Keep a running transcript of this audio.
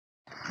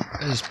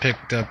I just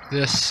picked up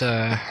this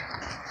right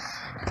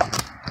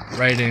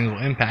angle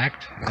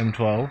impact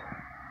M12.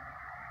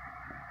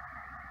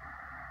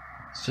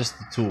 It's just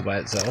the tool by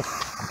itself.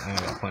 I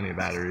got plenty of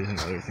batteries and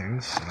other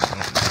things, so I don't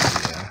need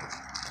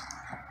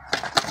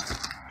the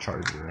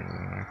charger or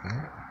anything like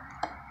that.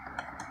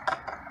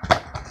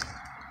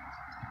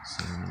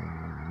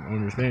 Some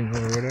owner's manual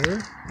or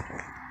whatever.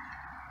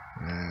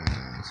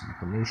 And some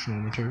promotional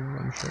material,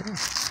 I'm sure.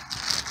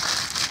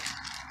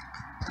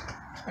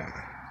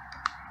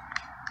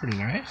 Pretty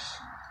nice.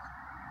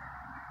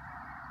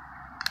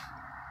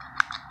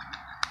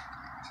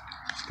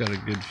 It's got a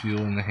good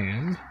feel in the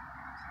hand.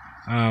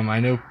 I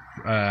know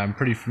I'm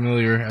pretty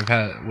familiar. I've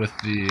had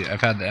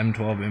the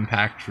M12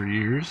 Impact for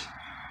years,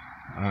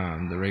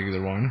 the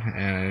regular one,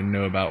 and I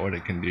know about what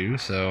it can do.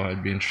 So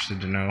I'd be interested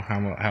to know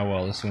how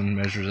well this one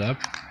measures up.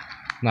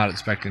 Not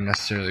expecting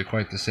necessarily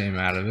quite the same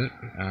out of it.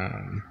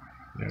 You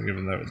know,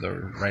 given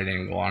the right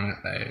angle on it,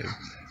 it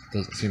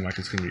doesn't seem like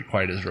it's going to be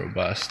quite as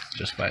robust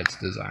just by its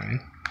design.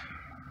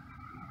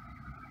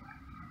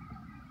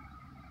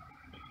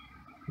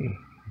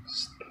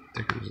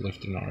 Sticker's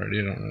lifting already.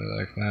 I don't really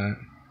like that.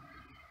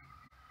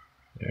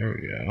 There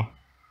we go.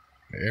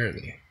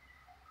 Barely.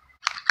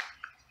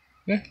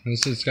 Yeah,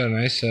 it's got a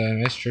nice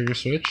trigger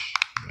switch.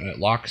 It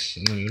locks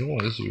in the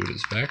middle as you would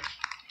expect.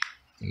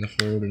 And the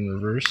forward and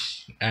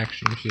reverse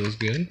action feels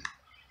good.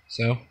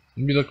 So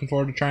I'll be looking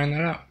forward to trying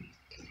that out.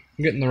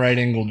 I'm getting the right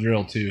angle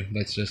drill too.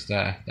 That's just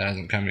that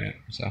hasn't come yet.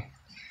 So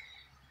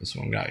this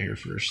one got here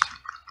first.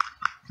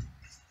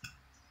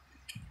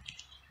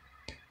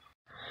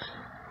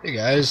 Hey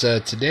guys,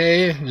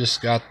 today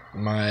just got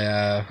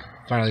my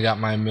finally got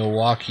my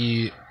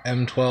Milwaukee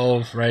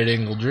M12 right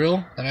angle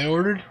drill that I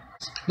ordered.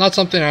 Not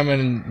something I'm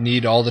gonna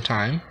need all the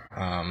time,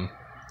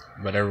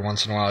 but every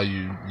once in a while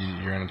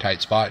you're in a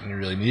tight spot and you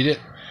really need it.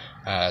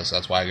 So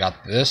that's why I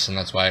got this, and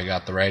that's why I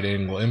got the right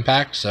angle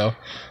impact. So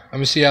I'm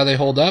gonna see how they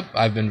hold up.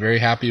 I've been very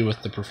happy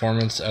with the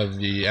performance of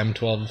the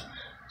M12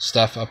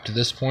 stuff up to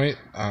this point,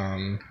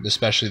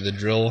 especially the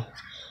drill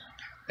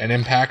and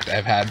impact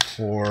I've had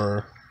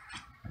for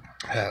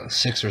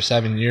 6 or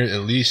 7 years,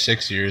 at least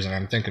 6 years, and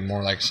I'm thinking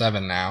more like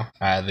 7 now.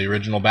 The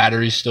original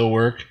batteries still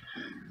work.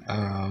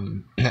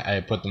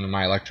 I put them in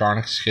my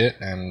electronics kit,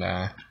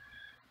 and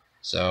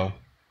so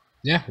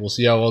yeah, we'll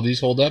see how well these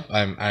hold up.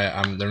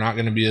 They're not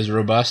going to be as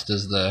robust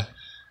as the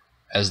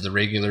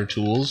regular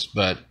tools,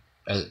 but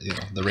you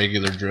know, the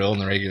regular drill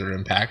and the regular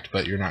impact.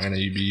 But you're not going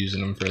to be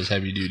using them for as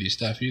heavy duty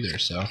stuff either.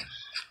 So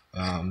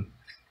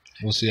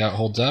we'll see how it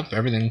holds up.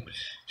 Everything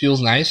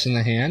feels nice in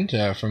the hand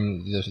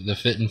from the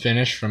fit and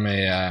finish from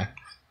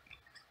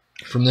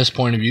this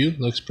point of view.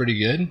 Looks pretty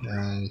good.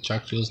 The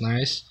chuck feels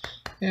nice.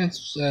 Yeah,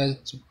 it's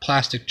a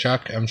plastic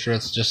chuck. I'm sure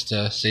it's just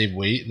to save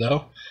weight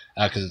though,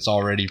 because it's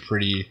already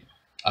pretty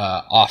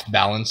off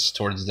balance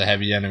towards the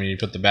heavy end. I mean, you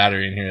put the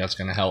battery in here, that's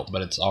going to help,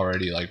 but it's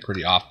already like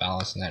pretty off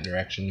balance in that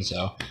direction.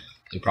 So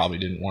they probably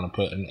didn't want to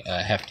put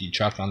a hefty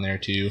chuck on there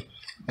too,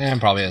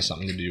 and probably has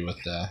something to do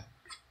with the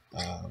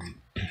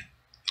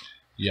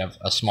you have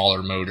a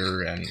smaller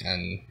motor and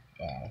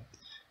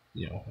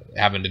you know,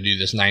 having to do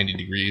this 90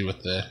 degree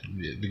with the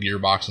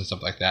gearbox and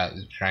stuff like that,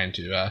 trying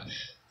to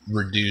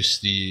reduce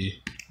the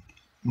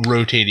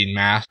rotating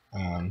mass.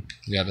 You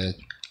got a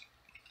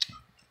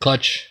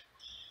clutch,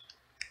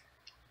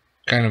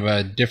 kind of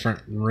a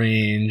different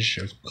range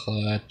of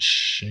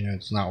clutch. You know,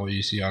 it's not what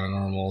you see on a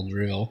normal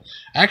drill.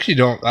 I actually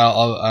don't.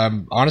 I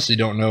honestly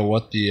don't know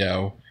what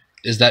the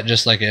is that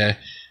just like a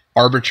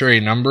arbitrary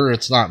number?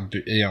 It's not.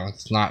 You know,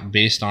 it's not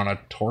based on a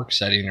torque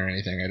setting or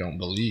anything. I don't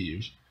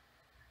believe.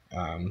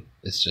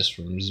 It's just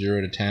from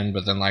 0 to 10.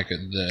 But then like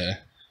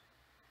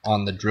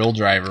on the drill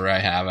driver I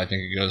have, I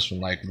think it goes from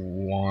like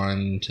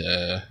 1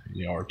 to,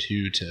 you know, or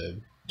 2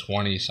 to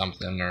 20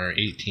 something, or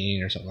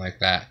 18 or something like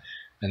that.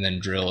 And then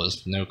drill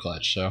is no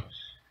clutch. So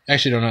I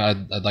actually don't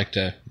know. I'd like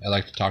to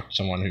talk to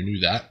someone who knew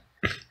that.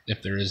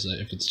 If there is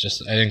if it's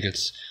just,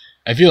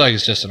 I feel like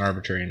it's just an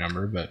arbitrary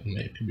number, but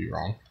it could be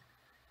wrong.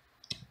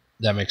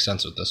 That makes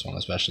sense with this one,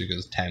 especially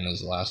because 10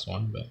 is the last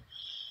one. But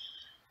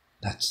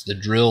that's the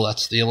drill.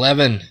 That's the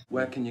 11.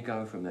 Where can you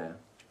go from there?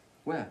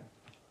 Where?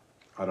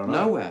 I don't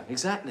know. Nowhere,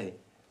 exactly.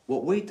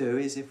 What we do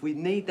is, if we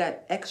need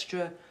that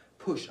extra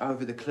push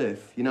over the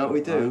cliff, you know what we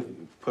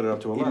do? Put it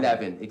up to 11.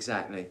 11,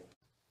 exactly.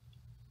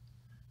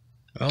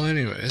 Well,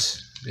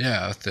 anyways,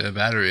 yeah, with the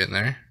battery in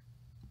there,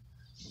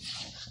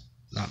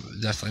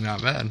 definitely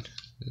not bad.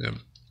 Yeah,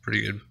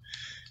 pretty good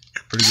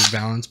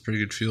balance, pretty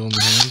good feel in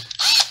the hand.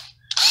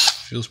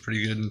 Feels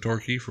pretty good and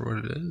torquey for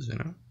what it is, you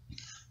know.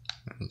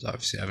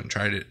 Obviously, I haven't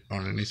tried it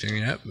on anything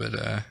yet,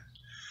 but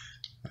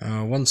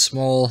one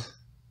small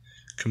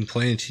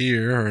complaint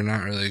here, or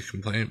not really a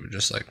complaint, but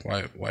just like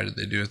why did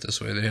they do it this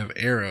way? They have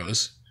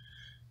arrows.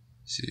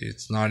 See,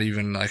 it's not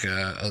even like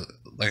a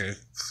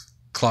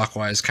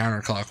clockwise,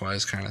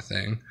 counterclockwise kind of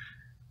thing.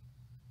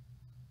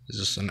 It's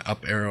just an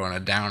up arrow and a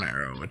down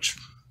arrow, which,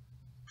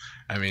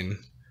 I mean,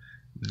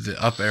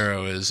 the up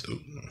arrow is, ooh,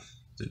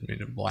 didn't mean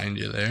to blind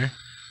you there.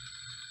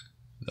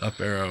 The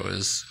up arrow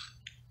is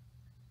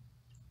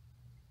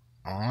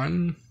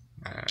on,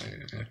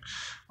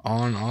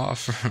 On,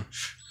 off,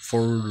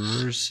 forward,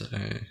 reverse,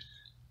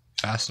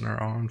 fastener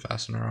on,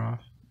 fastener off.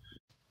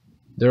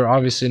 They're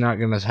obviously not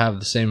going to have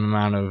the same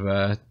amount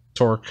of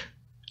torque,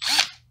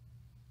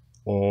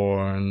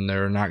 or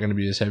they're not going to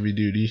be as heavy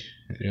duty.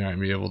 You're not going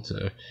to be able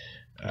to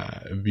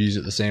abuse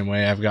it the same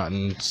way. I've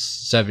gotten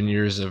 7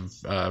 years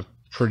of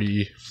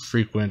pretty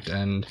frequent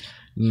and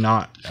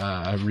not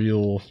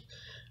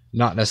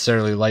not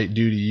necessarily light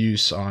duty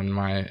use on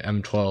my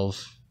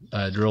M12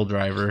 drill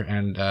driver,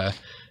 and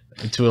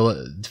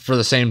for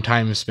the same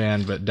time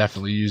span, but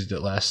definitely used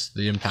it less.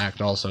 The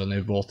impact also, and they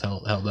both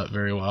held up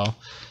very well.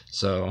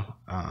 So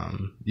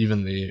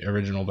even the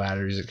original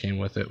batteries that came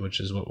with it, which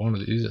is what one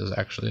of these is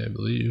actually, I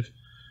believe.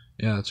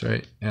 Yeah, that's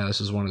right. Yeah,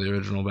 this is one of the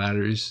original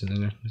batteries,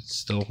 and it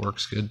still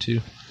works good too.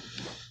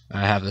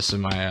 I have this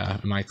in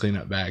my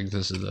cleanup bag.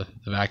 This is the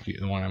vacuum,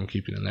 the one I'm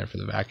keeping in there for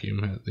the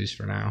vacuum, at least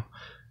for now.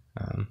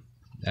 I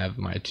have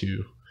my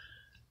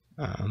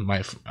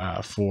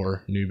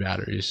four new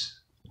batteries,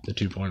 the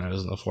 2.0s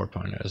and the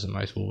 4.0s in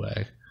my tool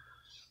bag.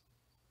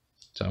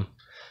 So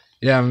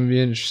yeah, I'm gonna be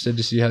interested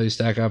to see how these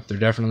stack up. They're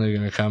definitely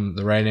gonna come.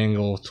 The right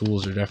angle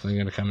tools are definitely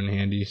gonna come in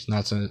handy. It's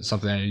not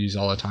something I use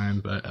all the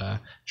time, but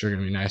sure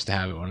gonna be nice to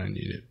have it when I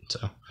need it.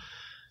 So.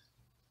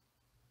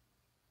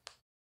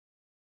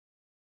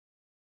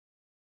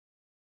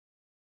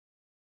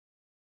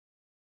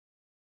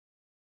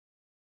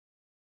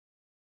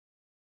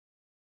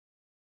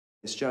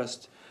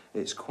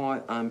 It's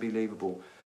quite unbelievable.